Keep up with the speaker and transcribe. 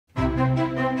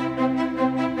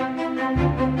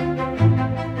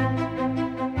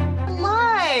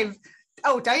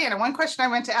Oh, Diana, one question I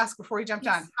went to ask before we jumped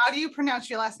on. How do you pronounce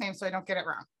your last name so I don't get it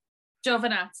wrong?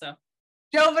 Giovinazzo.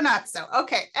 Giovinazzo.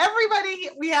 Okay, everybody,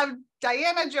 we have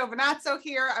Diana Giovinazzo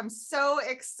here. I'm so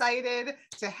excited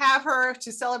to have her to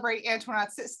celebrate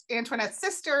Antoinette's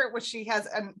sister, which she has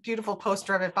a beautiful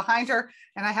poster of it behind her.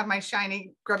 And I have my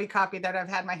shiny, grubby copy that I've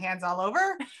had my hands all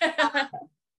over.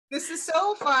 This is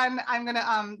so fun. I'm going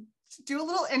to do a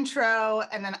little intro,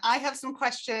 and then I have some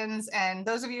questions. And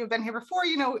those of you who have been here before,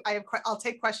 you know, I'll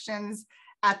take questions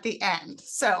at the end.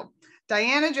 So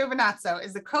Diana Giovinazzo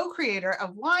is the co-creator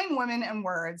of Wine, Women, and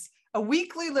Words, a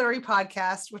weekly literary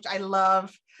podcast, which I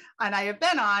love, and I have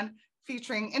been on,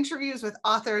 featuring interviews with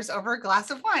authors over a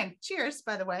glass of wine. Cheers,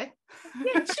 by the way.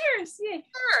 Yeah, cheers. Yeah.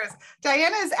 Cheers.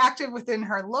 Diana is active within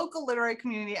her local literary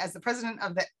community as the president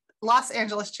of the Los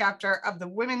Angeles chapter of the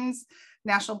Women's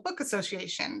National Book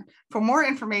Association. For more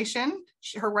information,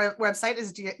 her website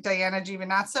is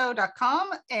dianagiovinazzo.com,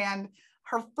 and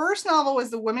her first novel was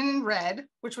The Women in Red,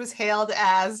 which was hailed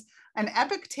as an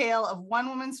epic tale of one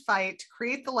woman's fight to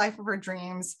create the life of her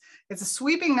dreams. It's a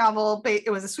sweeping novel.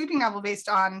 It was a sweeping novel based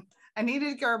on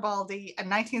Anita Garibaldi, a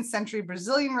 19th century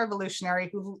Brazilian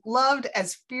revolutionary who loved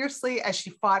as fiercely as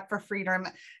she fought for freedom.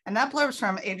 And that blurb's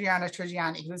from Adriana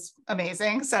Trigiani, who's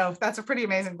amazing. So that's a pretty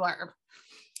amazing blurb.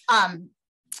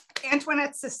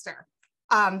 Antoinette's sister.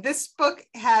 This book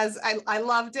has, I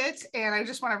loved it. And I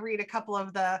just want to read a couple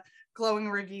of the glowing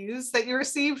reviews that you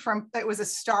received from, it was a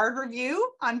starred review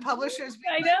on Publishers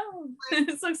Weekly. I know,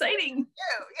 it's so exciting.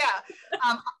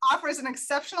 Yeah, offers an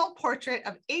exceptional portrait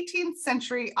of 18th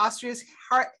century Austria's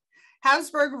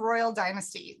Habsburg royal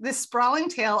dynasty. This sprawling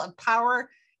tale of power,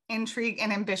 intrigue,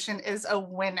 and ambition is a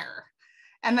winner.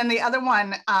 And then the other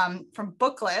one from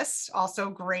Booklist, also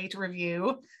great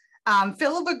review.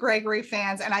 Philippa Gregory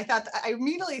fans, and I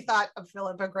immediately thought of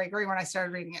Philippa Gregory when I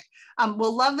started reading it,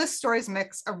 will love this story's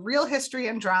mix of real history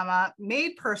and drama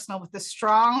made personal with the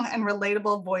strong and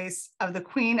relatable voice of the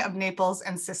Queen of Naples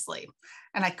and Sicily.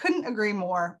 And I couldn't agree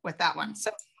more with that one.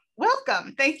 So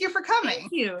welcome. Thank you for coming.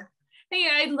 Thank you. Hey,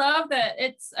 I love that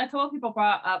it's a couple of people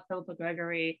brought up Philippa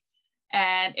Gregory,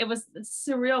 and it was a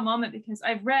surreal moment because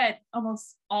I've read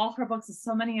almost all her books, as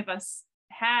so many of us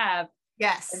have.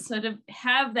 Yes. And so to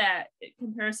have that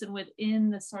comparison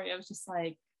within the story, I was just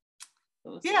like,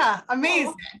 yeah, amazing.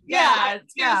 Oh, yeah,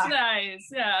 it's nice.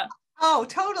 Yeah. Oh,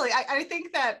 totally. I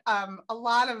think that a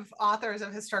lot of authors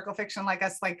of historical fiction like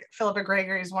us, like Philippa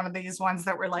Gregory is one of these ones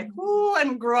that were like, ooh,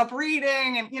 and grew up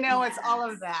reading, and you know, it's all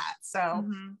of that. So,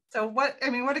 so what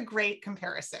a great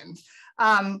comparison.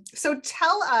 So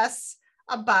tell us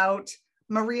about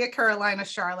Maria Carolina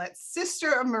Charlotte,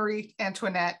 sister of Marie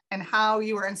Antoinette, and how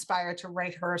you were inspired to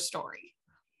write her story.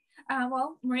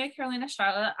 Well, Maria Carolina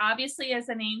Charlotte, obviously, as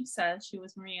the name says, she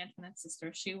was Marie Antoinette's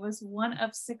sister. She was one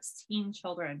of 16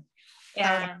 children.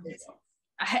 And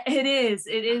it is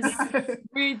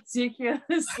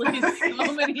ridiculously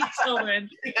so many children.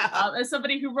 Yeah. As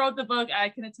somebody who wrote the book, I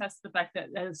can attest to the fact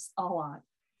that that is a lot.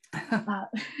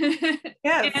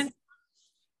 Yes. And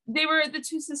the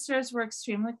two sisters were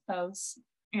extremely close,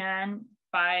 and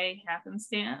by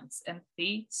happenstance and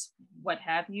fate, what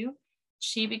have you,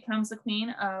 she becomes the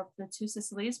queen of the Two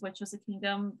Sicilies, which was a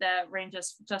kingdom that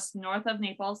ranges just north of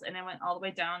Naples, and it went all the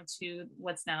way down to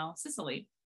what's now Sicily.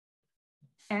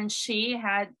 And she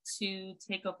had to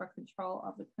take over control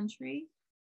of the country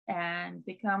and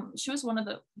she was one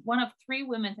of three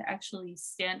women to actually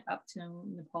stand up to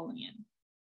Napoleon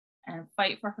and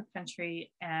fight for her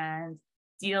country and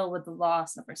deal with the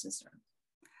loss of her sister.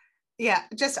 Yeah,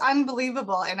 just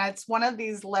unbelievable. And it's one of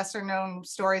these lesser known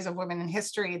stories of women in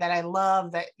history that I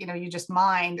love, that, you know, you just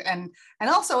mind. And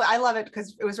also I love it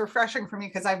because it was refreshing for me,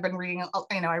 because I've been reading,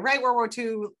 you know, I write World War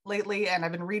II lately, and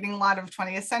I've been reading a lot of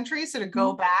 20th century. So to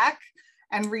go back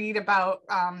and read about,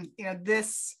 you know,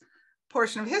 this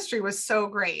portion of history was so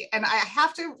great. And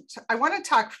I want to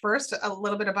talk first a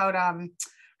little bit about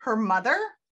her mother,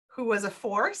 who was a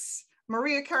force,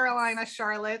 Maria Carolina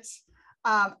Charlotte.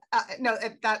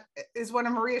 That is one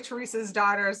of Maria Theresa's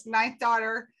daughters, 9th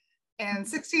daughter and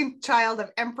 16th child of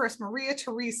Empress Maria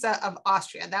Theresa of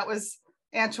Austria. That was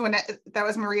Antoinette. That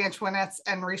was Marie Antoinette's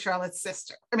and Marie Charlotte's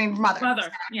mother.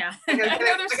 Mother, yeah. I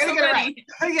know there's so many. Right.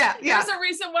 Yeah. There's a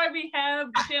reason why we have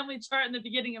the family chart in the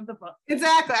beginning of the book.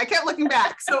 Exactly. I kept looking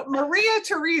back. So Maria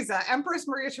Theresa, Empress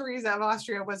Maria Theresa of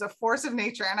Austria, was a force of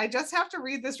nature. And I just have to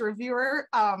read this reviewer,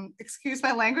 excuse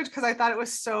my language, because I thought it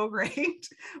was so great.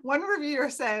 One reviewer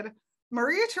said,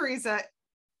 Maria Theresa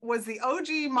was the OG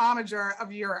momager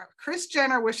of Europe. Kris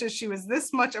Jenner wishes she was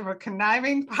this much of a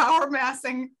conniving, power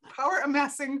amassing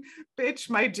bitch,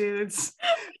 my dudes.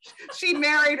 She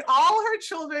married all her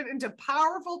children into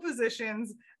powerful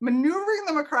positions, maneuvering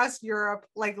them across Europe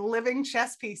like living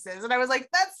chess pieces. And I was like,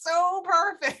 that's so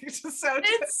perfect. It's so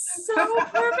perfect.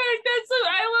 I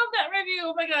love that review.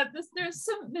 Oh my God, there's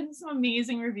been some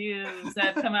amazing reviews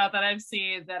that have come out that I've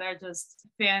seen that are just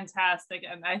fantastic.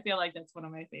 And I feel like that's one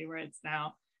of my favorites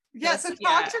now. Yeah, so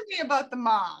talk to me about the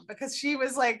mom, because she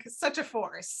was like such a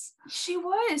force. She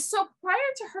was. So prior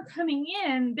to her coming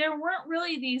in, there weren't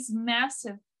really these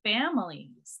massive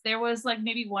families. There was like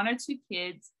maybe one or two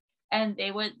kids, and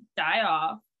they would die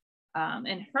off.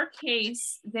 In her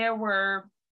case, there were,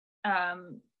 if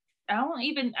I'm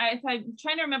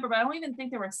trying to remember, but I don't even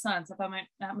think there were sons, if I'm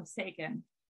not mistaken.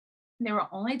 There were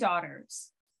only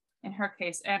daughters in her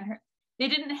case, and they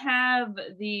didn't have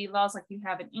the laws like you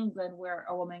have in England where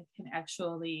a woman can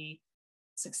actually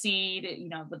succeed,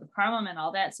 with the parliament and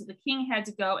all that. So the king had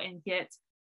to go and get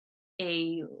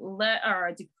a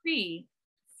decree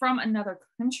from another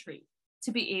country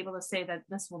to be able to say that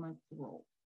this woman could rule.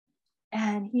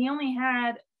 And he only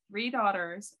had 3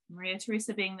 daughters, Maria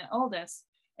Theresa being the oldest.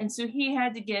 And so he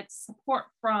had to get support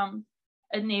from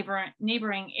a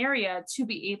neighboring area to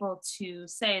be able to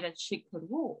say that she could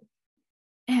rule.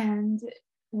 And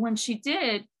when she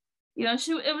did,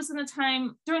 it was in the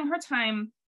time, during her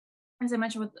time, as I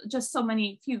mentioned, with just so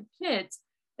few kids.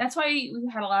 That's why we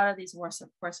had a lot of these wars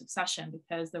for succession,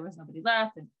 because there was nobody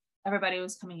left and everybody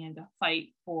was coming in to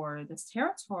fight for this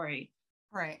territory.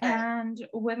 Right. And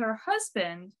with her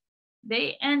husband,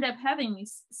 they end up having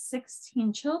these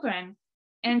 16 children,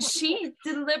 and she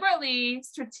deliberately,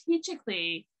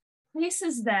 strategically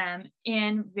places them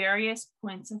in various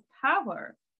points of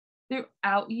power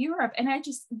throughout Europe. And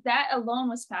that alone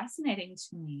was fascinating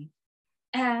to me.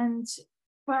 And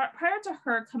prior to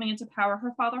her coming into power,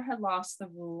 her father had lost the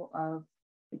rule of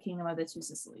the Kingdom of the Two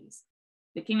Sicilies.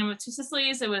 The Kingdom of Two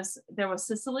Sicilies, there was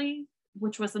Sicily,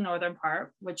 which was the northern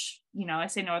part, which, I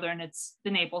say northern, it's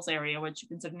the Naples area, which you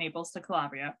consider Naples to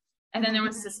Calabria. And then there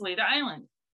was Sicily, the island.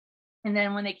 And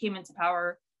then when they came into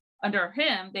power under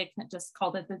him, they just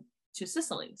called it the Two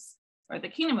Sicilies, or the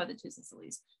Kingdom of the Two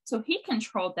Sicilies. So he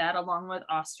controlled that along with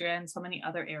Austria and so many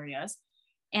other areas.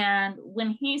 And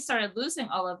when he started losing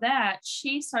all of that,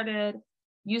 she started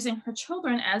using her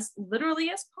children literally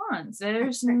as pawns.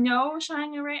 There's no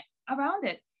shying around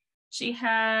it. She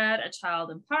had a child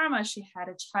in Parma. She had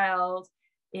a child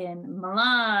in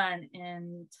Milan,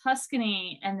 in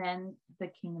Tuscany, and then the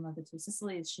Kingdom of the Two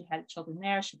Sicilies. She had children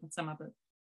there. She put some of the,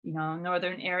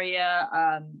 northern area,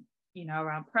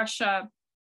 around Prussia.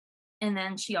 And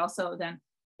then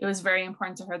it was very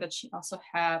important to her that she also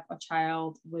have a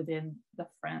child within the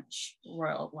French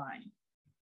royal line.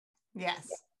 Yes.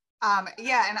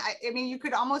 Yeah. And I mean, you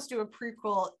could almost do a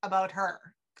prequel about her,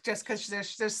 just because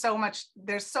there's so much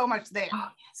there. Oh,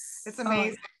 yes. It's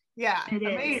amazing. Yeah. It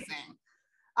amazing.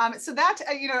 Is. So that,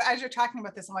 as you're talking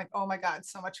about this, I'm like, oh my God,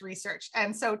 so much research.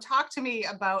 And so talk to me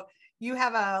about, you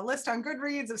have a list on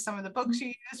Goodreads of some of the books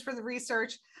you used for the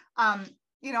research.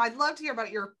 I'd love to hear about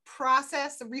your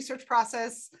process, the research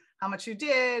process, how much you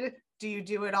did. Do you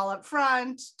do it all up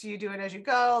front? Do you do it as you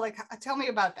go? Like, tell me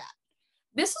about that.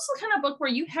 This was the kind of book where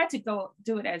you had to go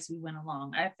do it as you went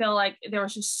along. I feel like there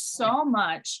was just so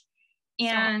much.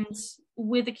 And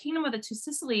with the Kingdom of the Two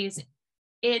Sicilies,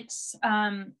 it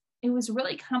was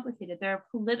really complicated.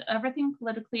 Everything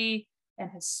politically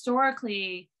and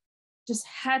historically just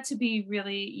had to be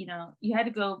really, you had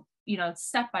to go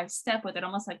step by step with it,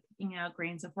 almost like picking out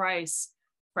grains of rice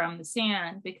from the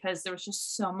sand, because there was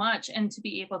just so much. And to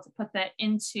be able to put that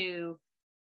into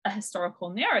a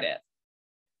historical narrative,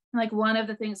 like one of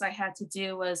the things I had to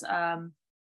do was, there's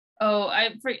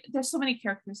so many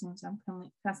characters names I'm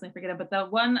constantly forgetting, but the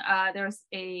one, there's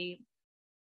the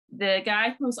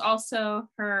guy who's also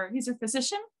he's a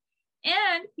physician,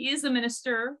 and he is the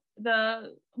minister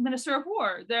of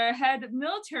war, the head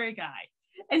military guy.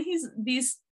 And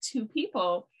these two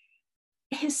people,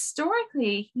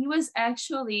 historically, he was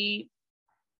actually,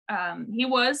 he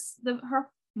was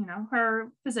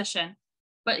her physician,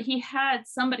 but he had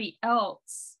somebody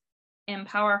else in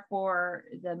power for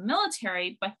the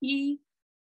military, but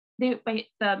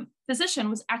the physician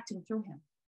was acting through him.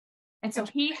 And so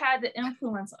he had the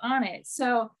influence on it.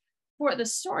 So for the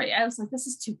story, I was like, this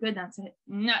is too good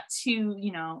not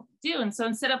to do. And so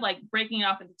instead of like breaking it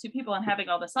off into two people and having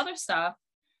all this other stuff,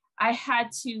 I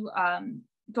had to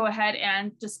go ahead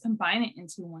and just combine it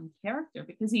into one character,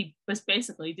 because he was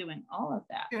basically doing all of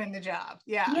that. Doing the job.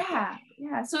 Yeah.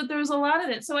 Yeah. So there was a lot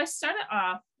of it. So I started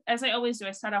off as I always do,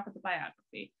 I start off with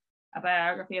a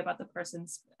biography about the person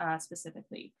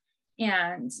specifically.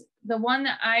 And the one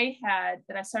that I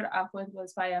started off with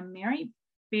was by a Mary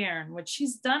Byrne, which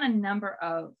she's done a number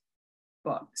of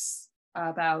books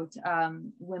about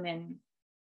women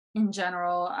in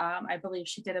general. I believe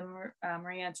she did a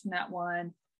Marie Antoinette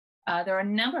one. There are a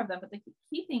number of them, but the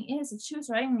key thing is that she was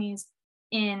writing these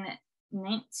in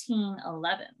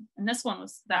 1911, and this one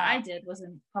I did was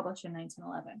published in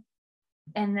 1911.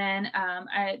 And then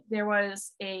there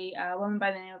was a woman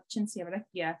by the name of Cinzia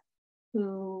Vecchia,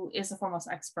 who is the foremost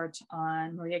expert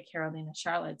on Maria Carolina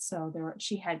Charlotte. So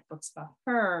she had books about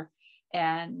her,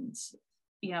 and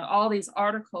all these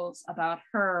articles about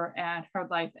her and her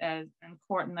life and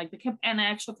court, and like an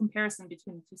actual comparison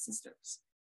between the two sisters.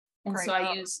 And Great. So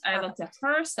I looked at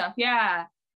her stuff, yeah.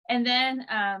 And then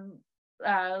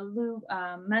Lou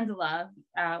Mendela,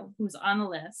 who's on the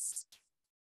list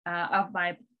of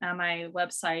my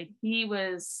website, he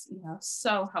was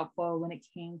so helpful when it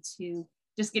came to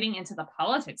just getting into the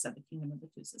politics of the Kingdom of the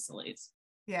Two Sicilies.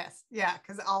 Yes, yeah,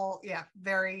 because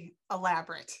very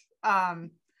elaborate.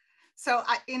 So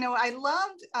I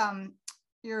loved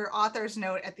your author's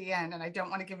note at the end, and I don't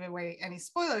want to give away any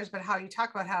spoilers, but how you talk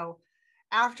about how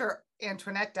after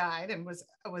Antoinette died and was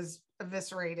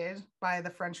eviscerated by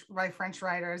French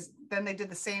writers, then they did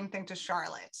the same thing to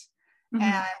Charlotte. Mm-hmm.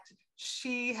 And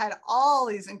she had all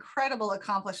these incredible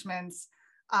accomplishments,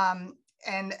 and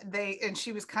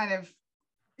she was kind of,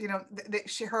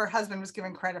 her husband was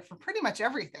given credit for pretty much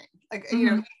everything. Like,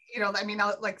 mm-hmm.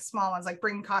 Like small ones, like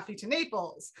bringing coffee to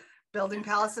Naples, building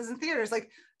palaces and theaters, like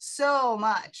so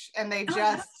much. And they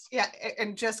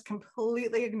just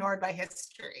completely ignored by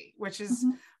history, which is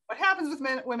mm-hmm. what happens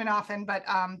with women often. But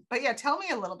yeah, tell me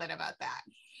a little bit about that.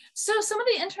 So some of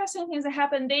the interesting things that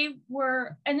happened,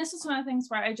 and this is one of the things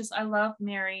where I love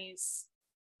Mary's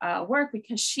work,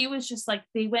 because she was just like,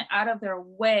 they went out of their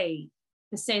way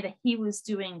to say that he was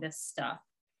doing this stuff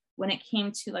when it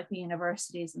came to like the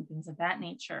universities and things of that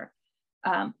nature.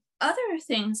 Other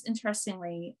things,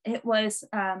 interestingly, it was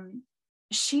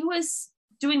she was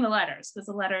doing the letters, because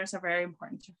the letters are very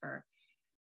important to her.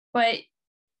 But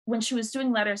when she was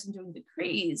doing letters and doing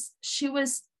decrees, she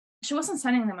wasn't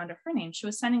signing them under her name. She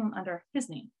was signing them under his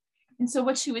name. And so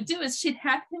what she would do is she'd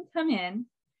have him come in,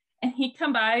 and he'd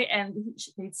come by, and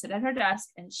they'd sit at her desk,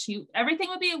 and everything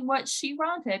would be what she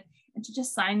wanted, and she'd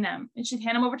just sign them. And she'd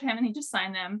hand them over to him, and he'd just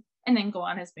sign them and then go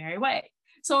on his merry way.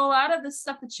 So a lot of the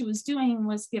stuff that she was doing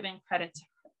was giving credit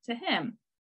to him.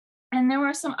 And there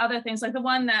were some other things, like the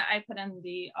one that I put in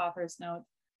the author's note,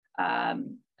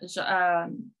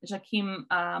 Joachim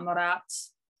Murat,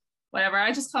 whatever.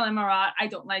 I just call him Murat. I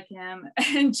don't like him.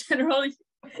 And generally,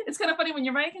 it's kind of funny when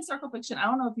you're writing historical fiction. I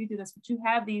don't know if you do this, but you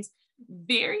have these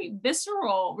very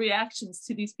visceral reactions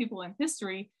to these people in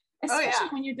history, especially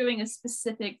when you're doing a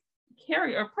specific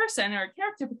person or a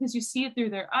character, because you see it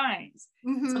through their eyes.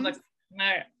 Mm-hmm. So I'm like,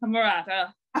 Murat.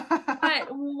 But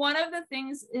one of the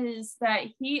things is that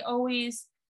he always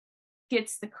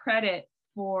gets the credit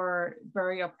for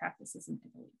burial practices in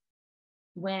Italy,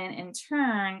 when in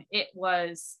turn it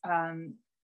was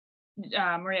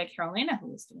Maria Carolina who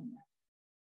was doing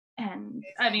that. And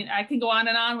I mean, I can go on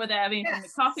and on with it. I mean, from the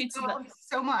coffee to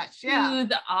so much, yeah. To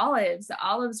the olives. The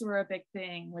olives were a big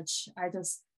thing, which I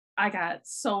got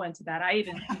so into that. I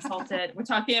even consulted. We're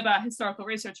talking about historical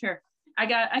research here.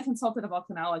 I consulted a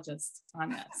volcanologist on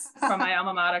this from my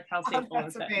alma mater, Cal State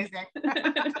Fullerton. That's amazing.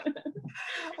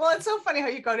 Well, it's so funny how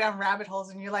you go down rabbit holes,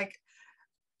 and you're like,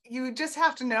 you just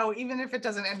have to know, even if it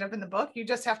doesn't end up in the book, you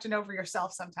just have to know for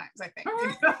yourself sometimes, I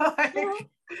think.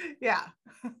 Yeah.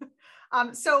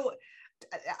 So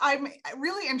I'm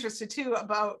really interested too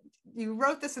about, you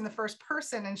wrote this in the first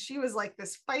person, and she was like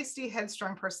this feisty,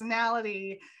 headstrong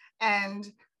personality.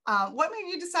 And what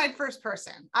made you decide first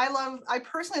person? I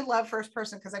personally love first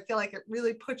person because I feel like it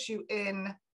really puts you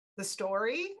in the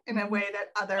story in a way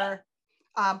that other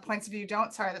points of view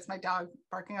don't. Sorry, that's my dog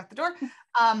barking out the door.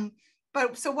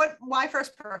 But so why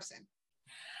first person?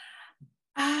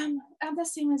 I'm the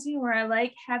same as you, where I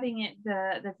like having it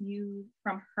the view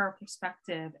from her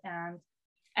perspective. And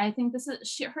I think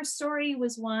her story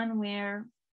was one where,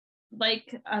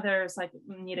 like others, like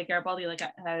Nita Garibaldi, like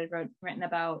I had written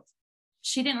about,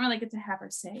 she didn't really get to have her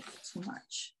say too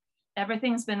much.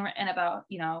 Everything's been written about,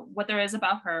 what there is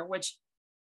about her, which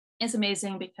is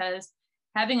amazing, because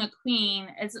having a queen,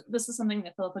 this is something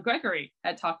that Philippa Gregory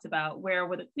had talked about, where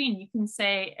with a queen, you can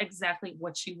say exactly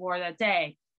what she wore that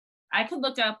day. I could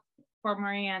look up for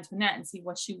Marie Antoinette and see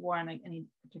what she wore on any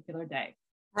particular day,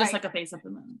 just like a face of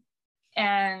the moon.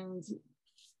 And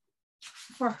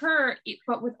for her,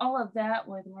 but with all of that,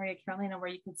 with Maria Carolina, where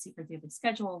you could see her daily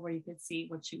schedule, where you could see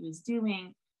what she was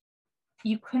doing,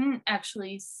 you couldn't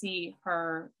actually see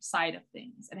her side of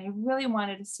things. And I really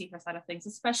wanted to see her side of things,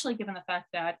 especially given the fact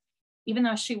that even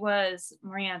though she was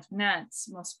Marie Antoinette's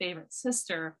most favorite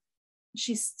sister,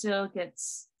 she still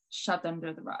gets shoved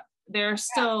under the rug. There's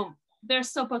still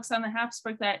books on the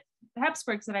Habsburgs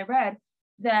that I read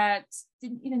that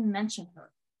didn't even mention her.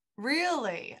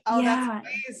 Really? Oh, yeah.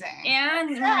 That's amazing. And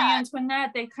Marie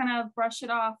Antoinette, they kind of brush it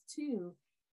off too.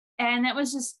 And that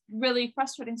was just really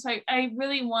frustrating. So I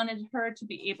really wanted her to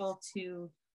be able to,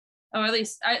 or at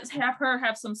least have her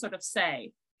have some sort of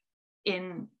say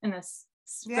in this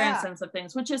grand sense of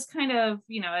things, which is kind of,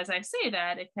 as I say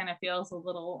that, it kind of feels a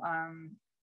little,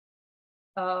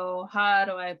 how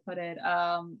do I put it?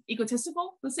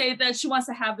 Egotistical to say that she wants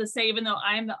to have the say, even though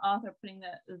I'm the author putting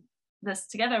this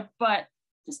together, but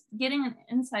just getting an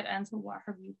insight into what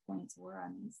her viewpoints were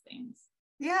on these things.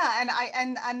 Yeah,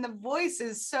 and the voice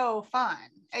is so fun.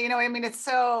 It's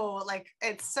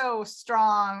so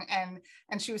strong, and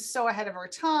she was so ahead of her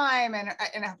time, and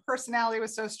her personality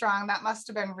was so strong. That must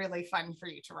have been really fun for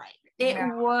you to write. It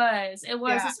was,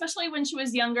 especially when she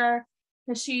was younger,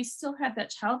 because she still had that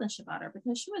childish about her,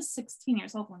 because she was 16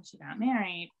 years old when she got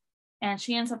married, and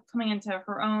she ends up coming into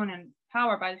her own and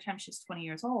power by the time she's 20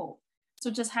 years old. So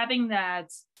just having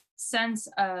that sense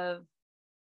of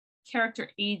character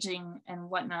aging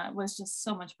and whatnot was just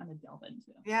so much fun to delve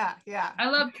into. Yeah. I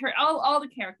love all the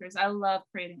characters. I love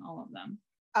creating all of them.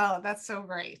 Oh, that's so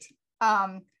great.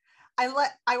 I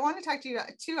want to talk to you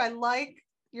too. I liked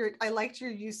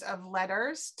your use of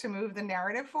letters to move the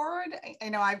narrative forward.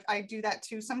 I do that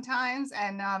too sometimes.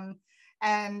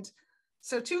 And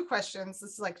so 2 questions.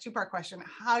 This is like a 2-part question.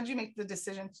 How did you make the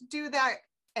decision to do that?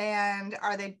 And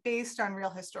are they based on real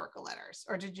historical letters,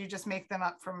 or did you just make them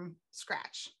up from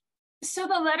scratch? So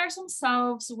the letters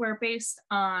themselves were based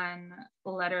on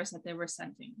letters that they were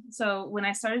sending. So when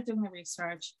I started doing the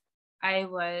research, I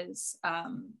was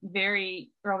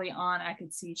very early on, I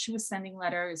could see she was sending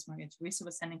letters, Maria Theresa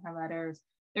was sending her letters.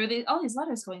 There were all these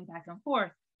letters going back and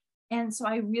forth. And so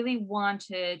I really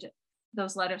wanted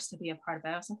those letters to be a part of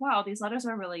it. I was like, wow, these letters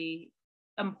are really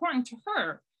important to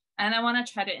her. And I want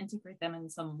to try to integrate them in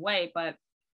some way. But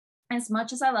as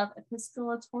much as I love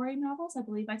epistolatory novels, I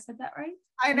believe I said that right.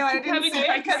 I know, I didn't say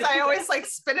it because I always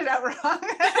spit it out wrong.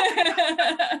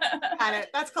 Got it.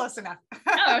 That's close enough.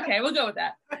 Oh, okay, we'll go with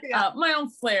that. Yeah. My own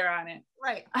flair on it.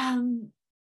 Right.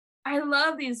 I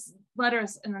love these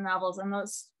letters in the novels, and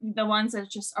the ones that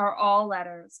just are all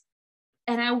letters.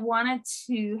 And I wanted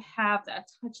to have that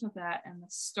touch of that in the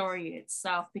story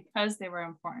itself, because they were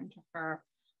important to her.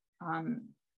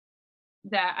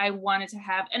 That I wanted to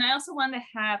have, and I also wanted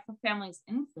to have her family's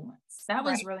influence. That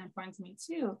was really important to me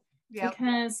too,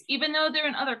 because even though they're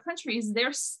in other countries,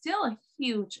 they're still a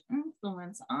huge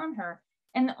influence on her.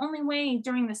 And the only way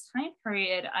during this time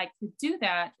period I could do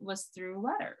that was through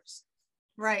letters.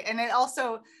 Right, and it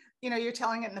also, you're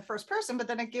telling it in the first person, but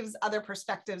then it gives other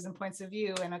perspectives and points of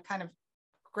view in a kind of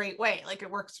great way. Like,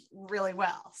 it works really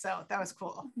well. So that was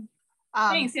cool.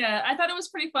 Thanks. Yeah, I thought it was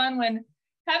pretty fun when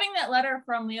having that letter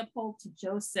from Leopold to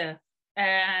Joseph,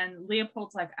 and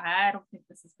Leopold's like, I don't think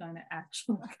this is going to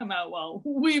actually come out well.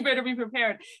 We better be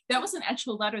prepared. That was an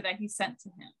actual letter that he sent to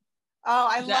him. Oh,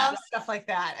 I love stuff like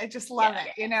that. I just love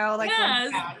it.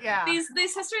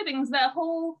 These history things, that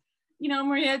whole,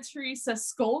 Maria Theresa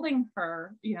scolding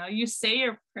her, you say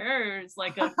your prayers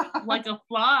like a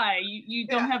fly. You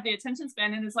don't have the attention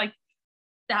span. And it's like,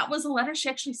 that was a letter she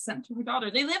actually sent to her daughter.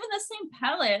 They live in the same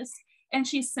palace, and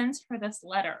she sends her this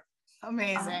letter.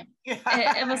 Amazing.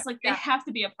 It was like, they have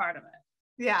to be a part of it.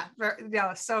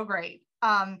 Yeah, so great.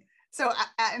 So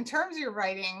in terms of your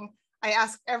writing, I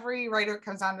ask every writer who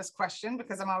comes on this question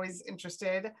because I'm always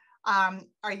interested.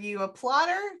 Are you a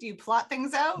plotter? Do you plot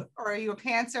things out? Or are you a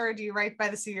pantser? Do you write by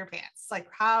the seat of your pants? Like,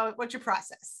 what's your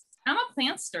process? I'm a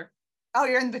plantster. Oh,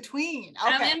 you're in between.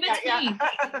 Okay. I'm in between.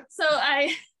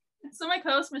 So my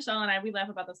co-host Michelle and I, we laugh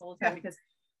about this all the time because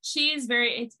she's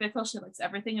very atypical. She likes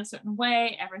everything a certain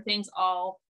way. Everything's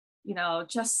all,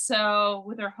 just so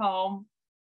with her home.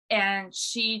 And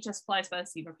she just flies by the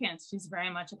seat of her pants. She's very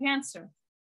much a pantser.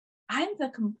 I'm the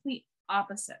complete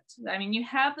opposite. I mean, you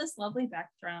have this lovely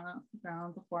background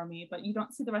before me, but you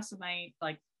don't see the rest of my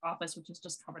office, which is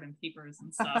just covered in papers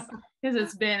and stuff because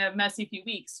it's been a messy few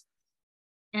weeks.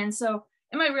 And so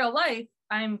in my real life,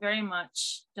 I'm very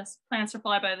much just plants or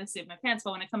fly by the seat of my pants.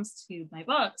 But when it comes to my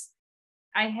books,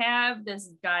 I have this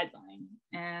guideline,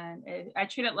 and I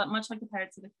treat it much like the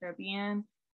Pirates of the Caribbean,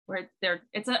 where the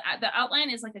outline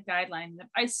is like a guideline. If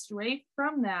I stray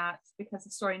from that because the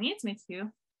story needs me to,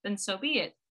 then so be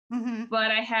it. Mm-hmm.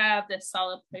 But I have this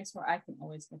solid place where I can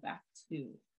always go back to.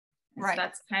 And Right. so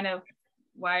that's kind of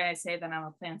why I say that I'm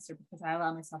a planster, because I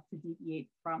allow myself to deviate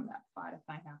from that plot if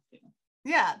I have to.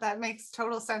 Yeah, that makes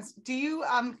total sense. Do you,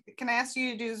 can I ask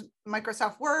you to do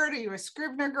Microsoft Word? Are you a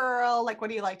Scrivener girl? Like, what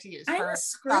do you like to use? I'm a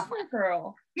Scrivener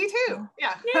girl. Me too.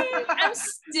 Yeah. Yay. I'm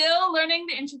still learning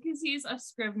the intricacies of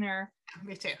Scrivener.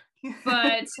 Me too.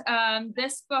 But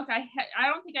this book, I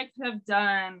don't think I could have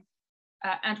done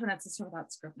Antoinette's sister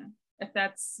without Scrivener. If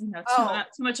that's, you know,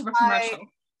 too much of a commercial.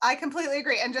 I completely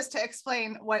agree. And just to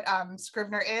explain what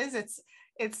Scrivener is, it's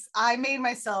I made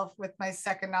myself with my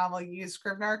second novel use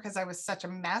Scrivener because I was such a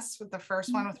mess with the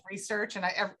first one with research, and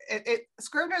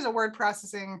Scrivener is a word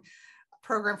processing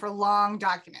program for long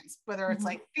documents, whether it's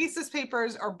like thesis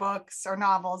papers or books or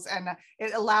novels, and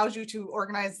it allows you to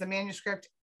organize the manuscript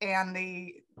and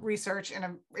the research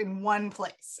in one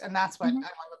place, and that's what I love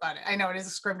about it. I know it is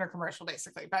a Scrivener commercial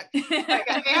basically, but and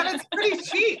it's pretty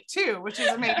cheap too, which is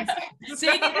amazing.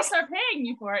 So you need to start paying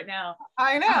you for it now.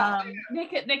 I know.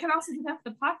 They can also do that for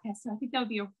the podcast. So I think that would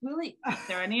be a really, if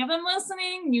there are any of them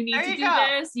listening, you need to do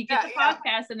this. You get the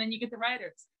podcast and then you get the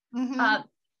writers. Do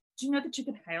you know that you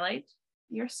could highlight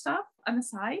your stuff on the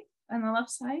side, on the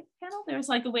left side panel? There's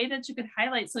like a way that you could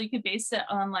highlight, so you could base it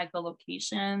on like the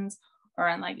locations or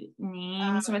on like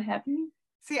names or what have you.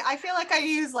 See, I feel like I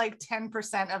use like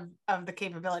 10% of the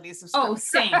capabilities of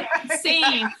Scrivener.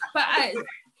 Same. But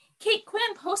Kate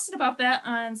Quinn posted about that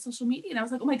on social media, and I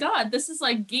was like, oh my God, this is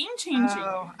like game changing.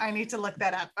 Oh, I need to look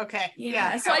that up. Okay.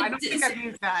 Yeah. So I don't think I've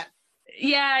used that.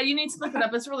 Yeah, you need to look it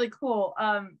up. It's really cool.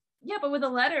 Yeah, but with the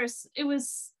letters,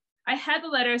 I had the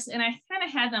letters and I kind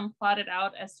of had them plotted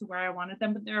out as to where I wanted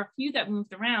them, but there are a few that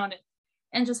moved around.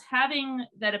 And just having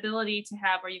that ability to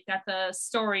have where you've got the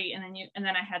story and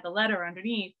then I had the letter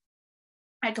underneath,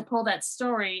 I could pull that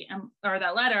story or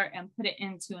that letter and put it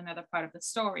into another part of the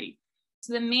story.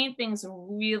 So the main things are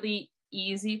really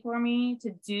easy for me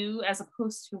to do, as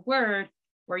opposed to Word,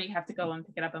 where you have to go and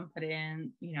pick it up and put it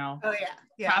in, you know,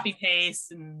 copy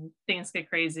paste and things get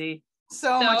crazy.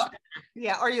 So much,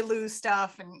 or you lose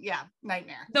stuff and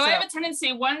nightmare. So I have a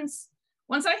tendency, once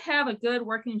I have a good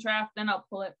working draft, then I'll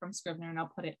pull it from Scrivener and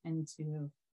I'll put it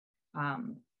into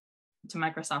to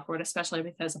Microsoft Word, especially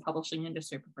because the publishing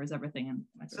industry prefers everything in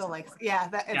Microsoft Word.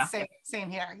 It's same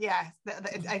here.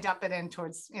 I dump it in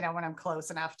towards, when I'm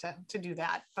close enough to do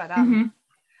that. But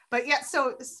but yeah,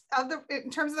 so in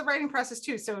terms of the writing process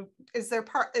too, so is there a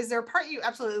part you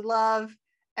absolutely love,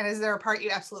 and is there a part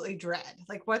you absolutely dread?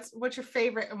 Like what's your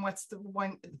favorite, and what's the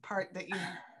one part that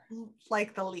you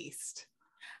like the least?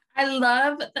 I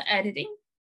love the editing.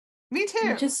 Me too.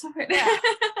 Which is so hard. Yeah.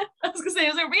 I was gonna say,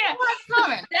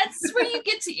 that's where you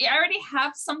get to. I already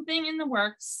have something in the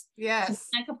works. Yes.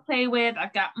 I could play with.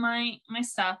 I've got my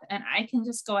stuff, and I can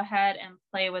just go ahead and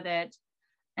play with it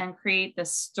and create the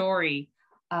story.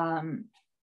 And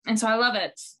so I love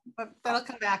it. But that'll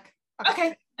come back.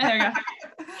 Okay. There you go.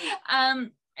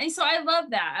 And so I love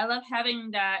that. I love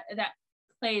having that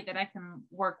play that I can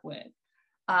work with.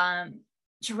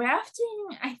 Drafting,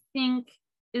 I think,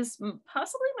 is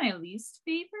possibly my least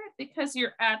favorite, because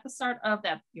you're at the start of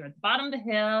that, you're at the bottom of the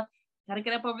hill, got to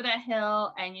get up over that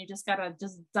hill, and you just got to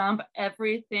dump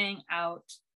everything out,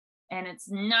 and it's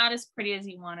not as pretty as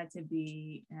you want it to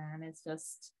be, and it's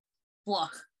just blah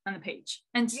on the page.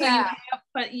 And so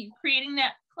you're creating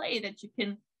that play that you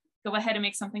can go ahead and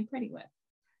make something pretty with.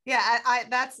 Yeah,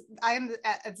 I'm the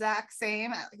exact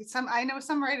same. I know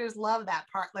some writers love that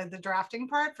part, like the drafting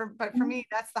part, but for me,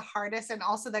 that's the hardest. And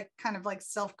also that kind of like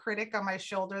self-critic on my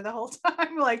shoulder the whole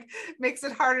time, like makes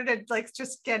it harder to like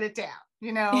just get it down,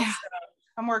 So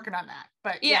I'm working on that.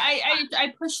 But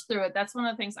I push through it. That's one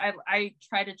of the things I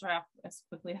try to draft as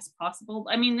quickly as possible.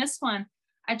 I mean, this one,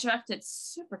 I drafted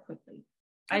super quickly.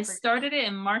 I started it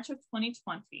in March of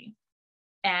 2020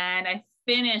 and I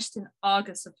finished in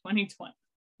August of 2020.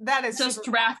 That is just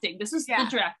drafting. This is the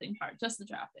drafting part, just the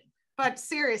drafting. But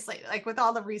seriously, like with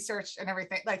all the research and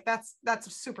everything, like that's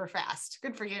super fast.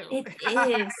 Good for you. It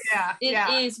is.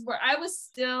 It is. Where I was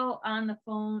still on the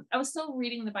phone, I was still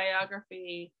reading the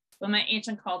biography when my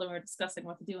agent called and we were discussing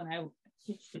what to do, and I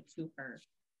pitched it to her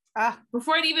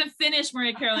before I'd even finished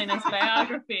Maria Carolina's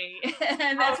biography.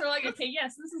 And that's where like, okay,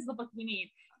 yes, this is the book we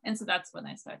need. And so that's when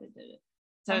I started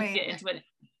to get into it.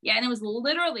 Yeah, and it was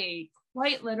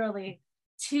quite literally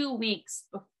 2 weeks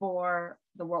before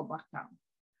the world lockdown.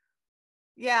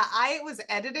 Yeah, I was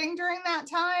editing during that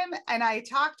time, and I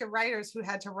talked to writers who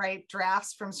had to write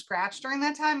drafts from scratch during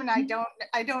that time, and I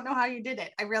don't know how you did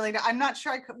it. I really don't. I'm not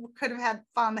sure I could have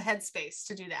found the headspace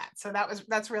to do that. So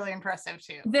that's really impressive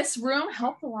too. This room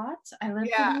helped a lot. I lived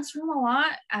in this room a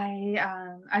lot.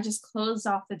 I just closed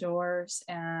off the doors,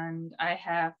 and I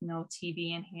have no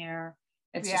TV in here.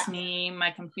 It's just me,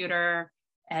 my computer,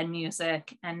 and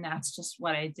music, and that's just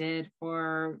what I did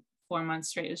for 4 months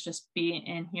straight. It was just being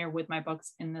in here with my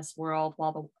books in this world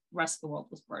while the rest of the world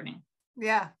was burning.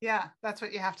 Yeah, that's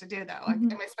what you have to do, though.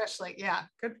 Especially,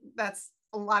 good. That's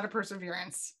a lot of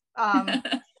perseverance.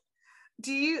 The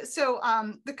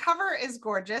cover is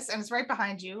gorgeous, and it's right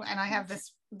behind you, and I have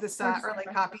this early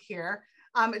copy here.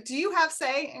 Do you have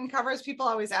say in covers? People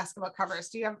always ask about covers.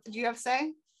 Do you have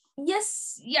say?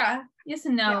 Yes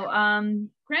and no.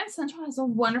 Grand Central has a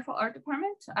wonderful art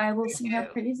department. I will sing their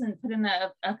praise and put in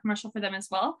a commercial for them as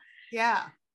well. Yeah.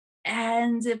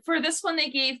 And for this one, they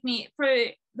gave me, for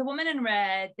The Woman in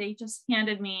Red, they just sent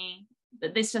it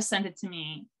to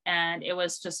me, and it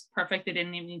was just perfect. They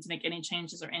didn't even need to make any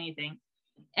changes or anything.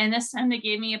 And this time they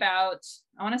gave me about,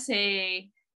 I want to say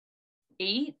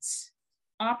 8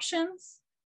 options,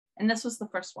 and this was the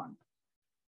first one.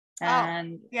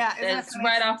 And it's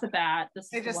right off the bat.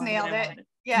 They just nailed it.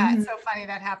 Yeah, It's so funny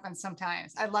that happens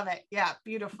sometimes. I love it. Yeah,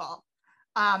 beautiful.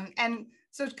 And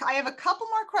so I have a couple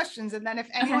more questions, and then if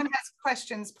anyone has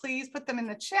questions, please put them in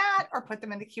the chat or put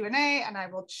them in the Q&A, and I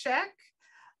will check.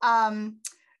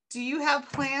 Do you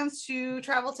have plans to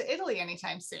travel to Italy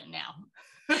anytime soon now?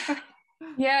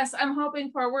 Yes, I'm hoping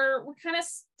for. We're kind of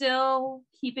still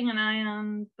keeping an eye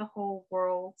on the whole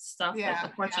world stuff, but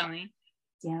unfortunately.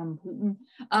 Damn Putin,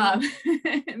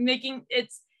 making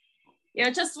it's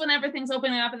just when everything's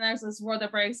opening up and there's this war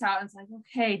that breaks out, and it's like,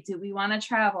 okay, do we want to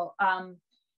travel?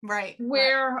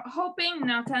 We're hoping,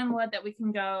 knock on wood, that we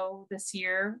can go this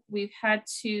year. We had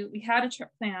a trip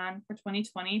planned for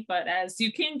 2020, but as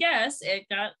you can guess, it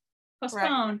got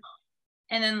postponed.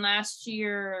 And then last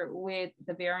year with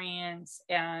the variants,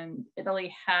 and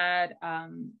Italy had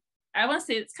I want to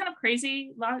say it's kind of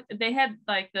crazy. They had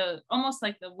almost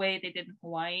like the way they did in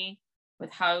Hawaii,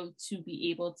 with how to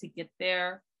be able to get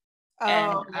there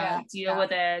and deal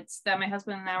with it. That my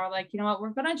husband and I were like, you know what,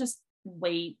 we're gonna just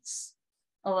wait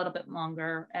a little bit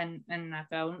longer and not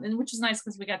go, and which is nice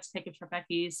because we got to take a trip back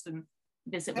east and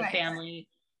visit with family.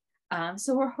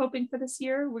 So we're hoping for this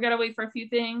year. We gotta wait for a few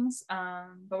things,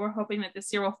 but we're hoping that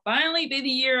this year will finally be the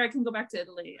year I can go back to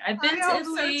Italy. I've been to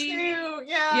Italy. So too.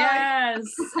 Yeah. Yes.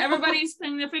 Everybody's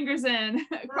putting their fingers in.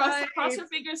 Cross your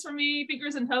fingers for me,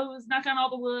 fingers and toes, knock on all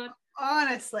the wood.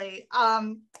 Honestly.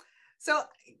 So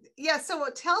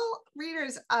tell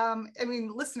readers,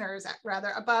 listeners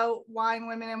rather, about Wine,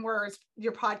 Women, and Words,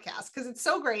 your podcast, because it's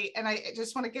so great, and I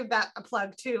just want to give that a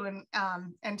plug too,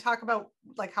 and talk about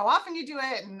like how often you do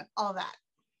it and all that.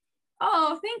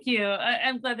 Oh, thank you.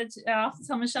 I'm glad that I'll also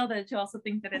tell Michelle that you also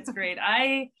think that it's great.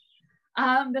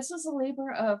 This was a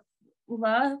labor of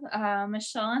love.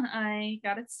 Michelle and I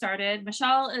got it started.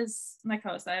 Michelle is my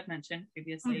co-host that I've mentioned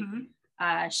previously.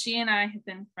 She and I have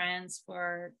been friends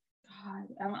for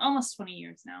almost 20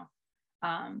 years now.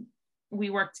 We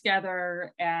worked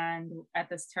together and at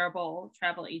this terrible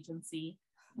travel agency.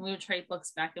 We would trade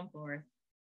books back and forth.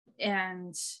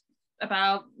 And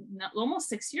about almost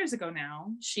 6 years ago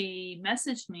now, she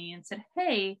messaged me and said,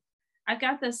 hey, I've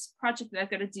got this project that I've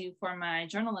got to do for my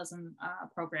journalism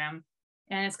program,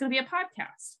 and it's going to be a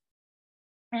podcast.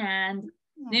 And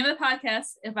the name of the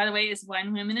podcast, by the way, is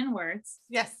Wine, Women, and Words.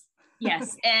 Yes.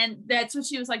 And that's what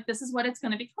she was like, this is what it's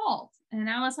going to be called. And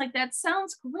I was like, that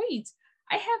sounds great.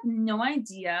 I have no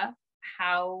idea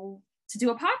how to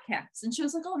do a podcast. And she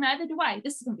was like, oh, neither do I.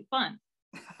 This is going to be fun.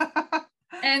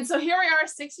 And so here we are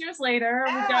 6 years later.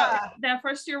 We got that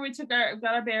first year, we got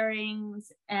our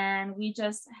bearings, and we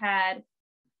just have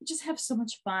so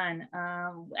much fun.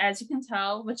 As you can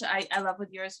tell, which I love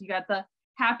with yours, you got the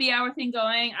happy hour thing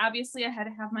going. Obviously I had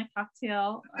to have my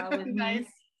cocktail with me.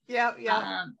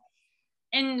 Yeah.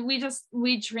 And we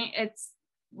drink.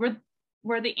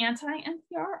 We're the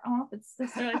anti-NPR. I don't know if it's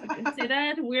necessarily if I can say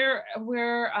that. We're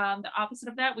the opposite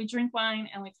of that. We drink wine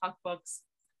and we talk books.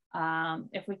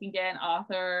 If we can get an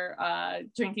author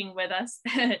drinking with us,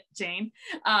 Jane,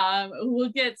 we'll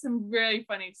get some really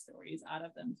funny stories out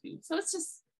of them too. So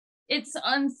it's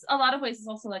on a lot of ways. It's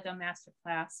also like a master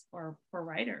class for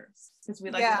writers, because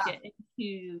we like to get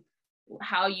into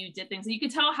how you did things. And you can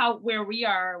tell where we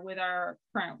are with our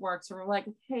current work. So we're like,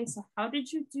 okay, so how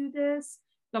did you do this?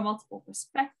 The multiple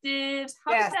perspectives.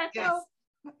 How did that go?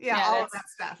 Yeah, all of that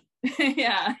stuff.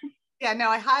 Yeah. Yeah, no,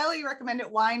 I highly recommend it.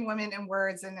 Wine, Women, and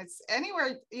Words, and it's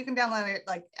anywhere you can download it,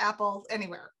 like Apple,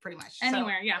 anywhere, pretty much.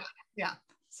 Anywhere, so, yeah. Yeah.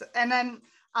 So, and then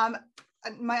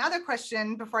my other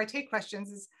question before I take questions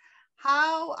is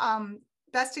how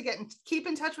best to keep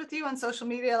in touch with you on social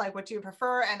media, like what do you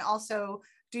prefer, and also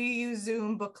do you use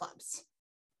Zoom book clubs?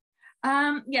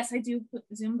 Yes, I do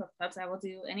Zoom book clubs. I will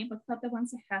do any book club that wants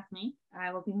to have me.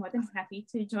 I will be more than happy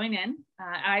to join in.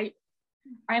 I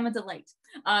am a delight.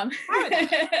 Cheers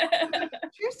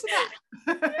to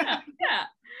that. Yeah.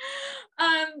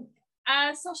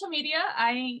 Social media,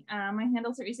 my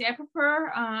handles are easy. I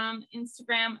prefer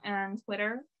Instagram and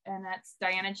Twitter, and that's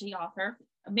Diana G. Author.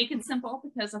 Make it simple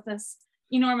because of this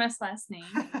enormous last name.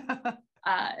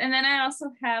 And then I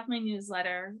also have my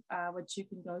newsletter, which you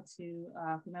can go to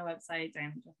through my website,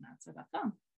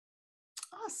 dianagiovinazzo.com.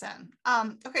 Awesome.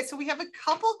 Okay, so we have a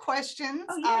couple questions.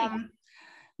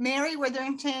 Mary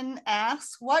Witherington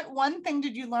asks, what one thing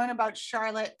did you learn about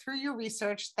Charlotte through your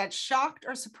research that shocked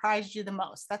or surprised you the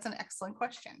most? That's an excellent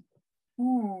question.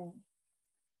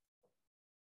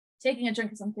 Taking a drink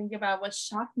because I'm thinking about what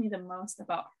shocked me the most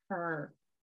about her.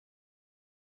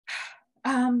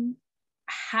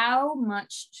 How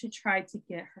much she tried to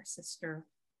get her sister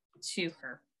to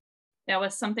her. That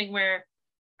was something where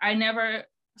I never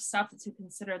stopped to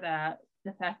consider that,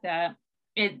 the fact that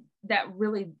that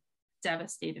really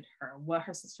devastated her, what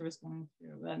her sister was going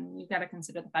through. And you got to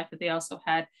consider the fact that they also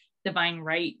had divine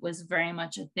right was very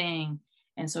much a thing.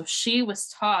 And so she was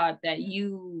taught that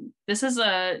this is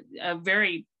a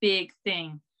very big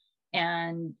thing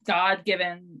and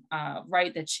God-given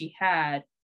right that she had.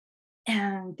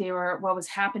 And what was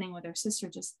happening with her sister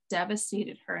just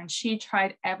devastated her. And she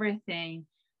tried everything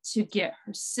to get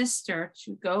her sister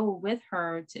to go with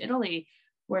her to Italy,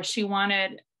 where she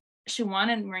wanted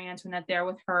Marie Antoinette there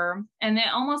with her. And it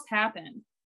almost happened,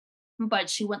 but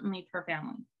she wouldn't leave her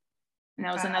family. And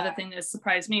that was another thing that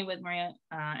surprised me with Marie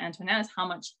Antoinette, is how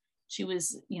much she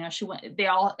was,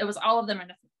 it was all of them in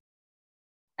the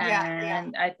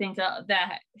and I think that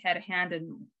had a hand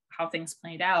in how things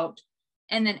played out.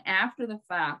 And then after the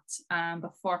fact,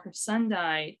 before her son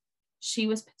died, she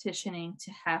was petitioning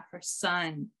to have her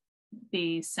son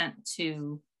be sent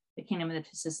to the Kingdom of the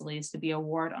Two Sicilies to be a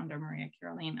ward under Maria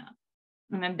Carolina.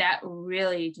 And then that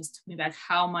really just took me back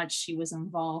how much she was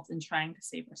involved in trying to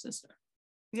save her sister.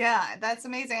 Yeah, that's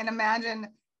amazing. And imagine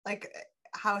like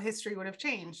how history would have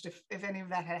changed if any of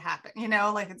that had happened,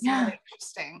 like it's really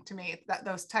interesting to me, that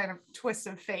those kind of twists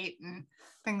of fate and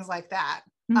things like that.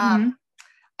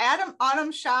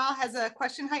 Autumn Shah has a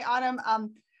question. Hi, Autumn.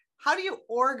 How do you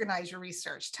organize your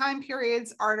research? Time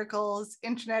periods, articles,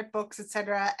 internet, books,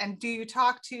 etc. And do you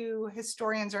talk to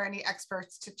historians or any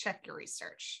experts to check your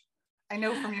research? I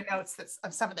know from your notes that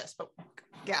of some of this, but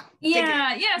yeah.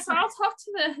 So I'll talk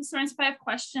to the historians if I have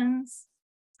questions.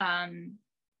 And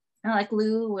like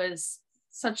Lou was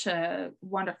such a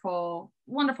wonderful,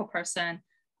 wonderful person.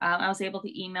 I was able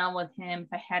to email with him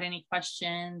if I had any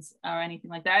questions or anything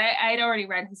like that. I had already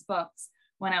read his books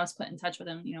when I was put in touch with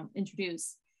him,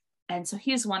 introduced. And so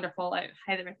he's wonderful. I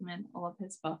highly recommend all of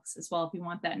his books as well if you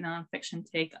want that nonfiction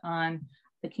take on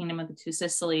the Kingdom of the Two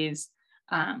Sicilies.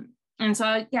 And so,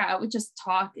 I would just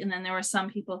talk. And then there were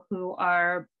some people who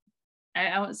are,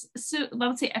 I would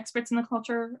say, experts in the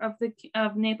culture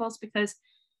of Naples, because,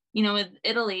 with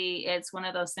Italy, it's one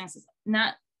of those things, it's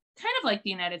not kind of like the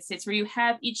United States, where you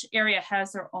have each area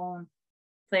has their own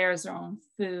flavors, their own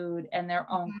food, and their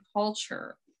own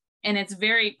culture. And it's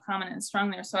very prominent and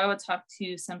strong there. So I would talk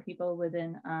to some people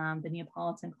within the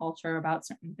Neapolitan culture about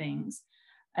certain things.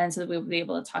 And so we would be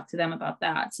able to talk to them about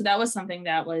that. So that was something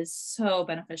that was so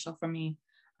beneficial for me,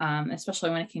 especially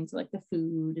when it came to like the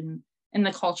food and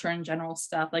the culture and general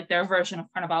stuff, like their version of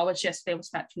Carnival, which yesterday was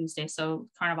Fat Tuesday. So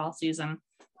Carnival season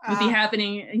would be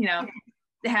happening,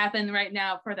 to happen right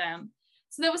now for them.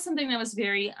 So that was something that was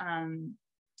very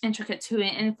intricate to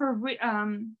it. And for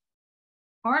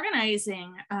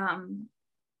organizing,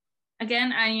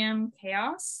 again, I am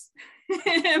chaos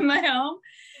in my home.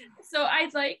 So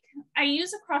I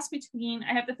use a cross between,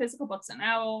 I have the physical books and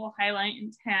I will highlight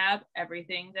and tab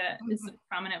everything that is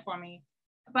prominent for me.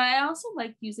 But I also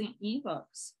like using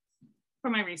ebooks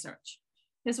for my research,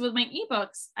 because with my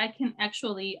ebooks, I can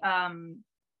actually,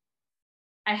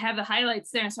 I have the highlights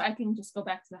there, so I can just go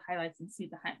back to the highlights and see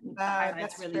the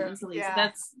highlights really easily. Yeah. So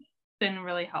that's been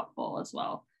really helpful as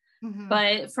well.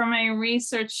 But for my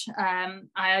research,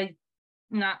 I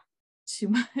not too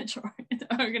much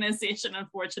organization,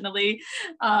 unfortunately.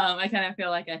 I kind of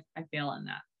feel like I fail in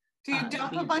that. Do you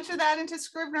dump a bunch of that into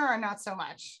Scrivener or not so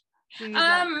much?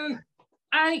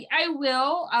 I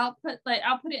will. I'll put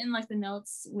it in like the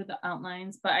notes with the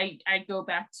outlines, but I go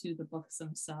back to the books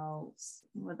themselves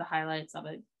with the highlights of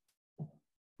it.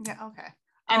 Yeah. Okay.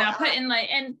 And I'll put in like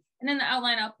and in the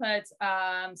outline I'll put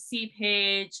see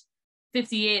page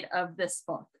 58 of this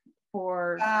book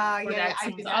for that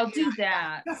scene. So I'll do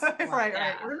that.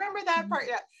 Right. Remember that part?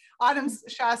 Yeah. Autumn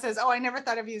Shaw says, "Oh, I never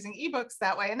thought of using ebooks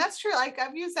that way," and that's true. Like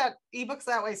I've used ebooks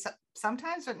that way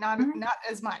sometimes, but not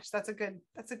as much. That's a good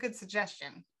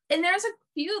suggestion. And there's a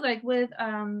few, like with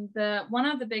the one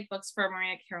of the big books for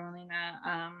Maria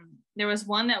Carolina. There was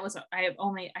one that was I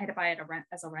had to buy it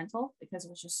as a rental because it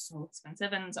was just so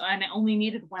expensive, and I only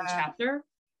needed one chapter.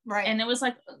 Right. And it was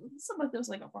like some book that was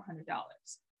like over $100.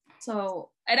 So,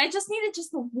 and I just needed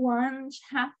just the one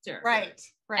chapter. Right.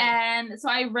 And so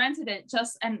I rented it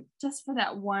just for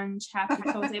that one chapter.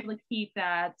 So I was able to keep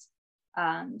that,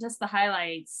 just the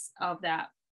highlights of that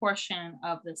portion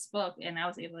of this book. And I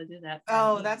was able to do that.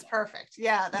 That's perfect.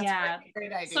 Yeah. That's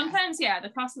great idea. Sometimes,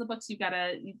 the cost of the books,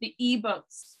 the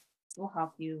ebooks will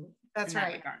help you. That's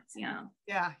right. Regards,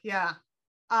 Yeah.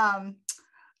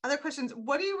 Other questions.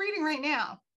 What are you reading right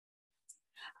now?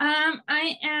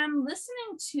 I am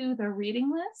listening to the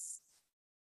reading list.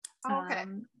 Okay.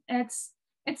 It's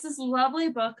this lovely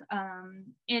book.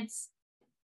 It's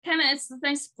a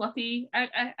nice fluffy.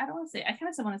 I don't want to say. I kind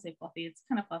of want to say fluffy. It's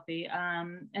kind of fluffy.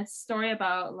 It's a story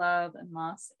about love and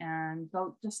loss and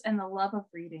the love of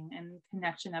reading and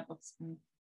connection that books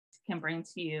can bring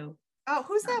to you. Oh,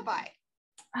 who's that by?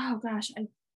 Oh gosh, let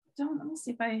me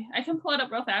see if I can pull it up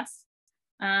real fast.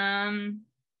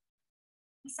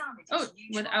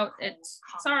 Without it.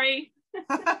 Sorry.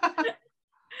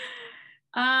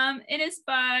 It is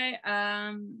by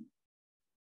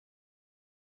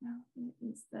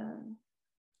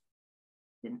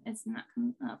it's not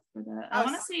coming up for the I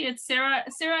want to see it's Sarah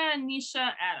Nisha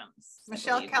Adams.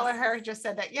 Michelle Kelleher just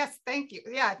said that. Yes, thank you.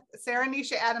 Yeah, Sarah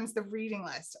Nisha Adams, the reading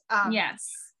list.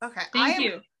 Yes. Okay. Thank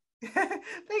you.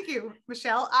 Thank you,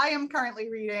 Michelle. I am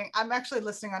currently reading. I'm actually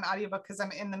listening on audiobook because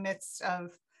I'm in the midst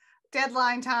of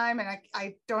deadline time and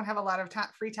I don't have a lot of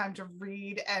free time to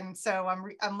read, and so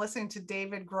I'm listening to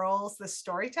David Grohl's The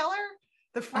Storyteller.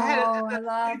 I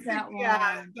love that one.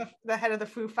 Yeah, the head of the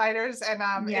Foo Fighters, and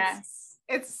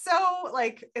it's so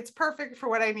like it's perfect for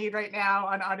what I need right now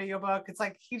on audiobook. It's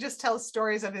like he just tells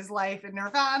stories of his life in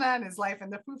Nirvana and his life in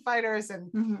the Foo Fighters,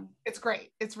 and it's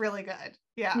great. It's really good.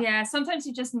 Yeah. Sometimes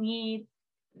you just need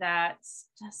that,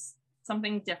 just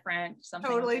something different, something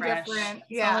totally fresh, different.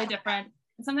 Totally different.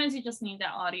 Sometimes you just need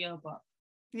that audio book.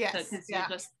 Yes. Because you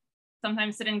just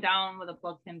sometimes sitting down with a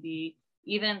book can be,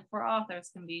 even for authors,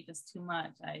 can be just too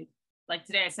much. Like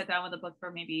today I sat down with a book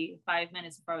for maybe 5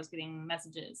 minutes before I was getting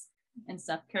messages and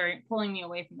stuff pulling me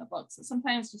away from the book. So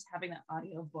sometimes just having that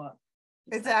audio book.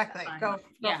 Exactly. Go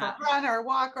for a run or a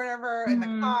walk or whatever in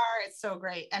the car. It's so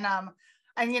great. And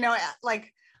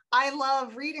like I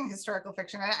love reading historical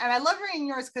fiction, and I love reading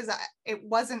yours because it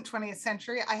wasn't 20th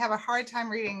century. I have a hard time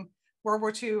reading World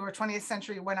War II or 20th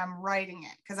century when I'm writing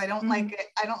it because I don't like it.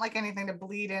 I don't like anything to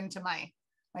bleed into my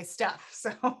stuff.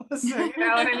 So you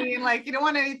know what I mean? Like you don't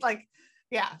want any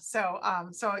So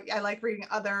I like reading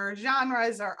other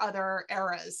genres or other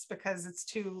eras because it's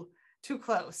too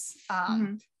close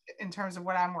in terms of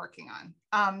what I'm working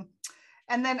on.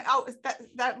 And then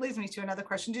that leads me to another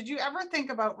question. Did you ever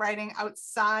think about writing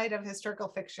outside of historical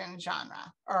fiction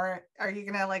genre, or are you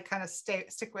gonna like kind of stick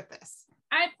with this?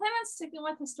 I plan on sticking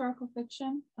with historical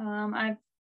fiction.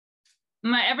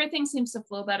 Everything seems to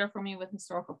flow better for me with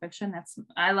historical fiction.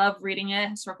 I love reading it.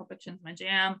 Historical fiction is my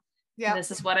jam. Yeah,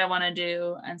 this is what I want to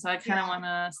do, and so I kind of want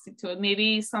to stick to it.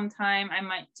 Maybe sometime I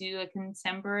might do a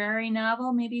contemporary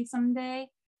novel, maybe someday.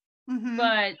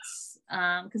 But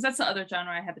because that's the other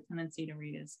genre I have a tendency to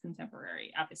read is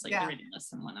contemporary, obviously the reading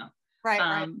list and whatnot.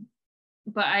 Right.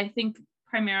 But I think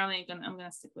primarily I'm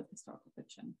gonna stick with historical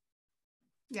fiction.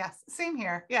 Yes, same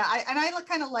here. Yeah, I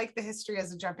kind of like the history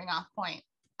as a jumping off point.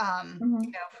 You know,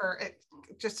 for it,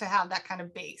 just to have that kind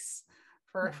of base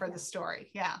for the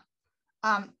story. Yeah.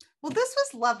 Well, this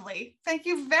was lovely. Thank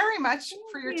you very much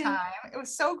for your time. It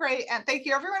was so great, and thank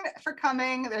you everyone for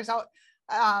coming. There's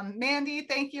Mandy.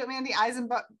 Thank you, Mandy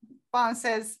Eisenbaum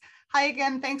says hi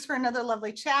again. Thanks for another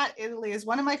lovely chat. Italy is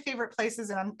one of my favorite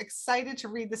places, and I'm excited to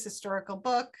read this historical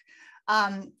book.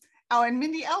 And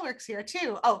Mindy Elrick's here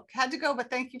too. Oh, had to go, but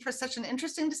thank you for such an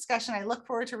interesting discussion. I look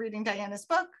forward to reading Diana's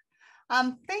book.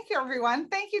 Thank you, everyone.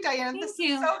 Thank you, Diana. This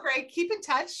is so great. Keep in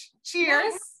touch.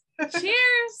 Cheers. Yes.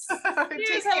 Cheers.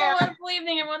 Cheers. Have a wonderful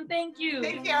evening, everyone. Thank you.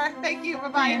 Take care. Thank you.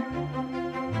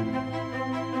 Bye-bye.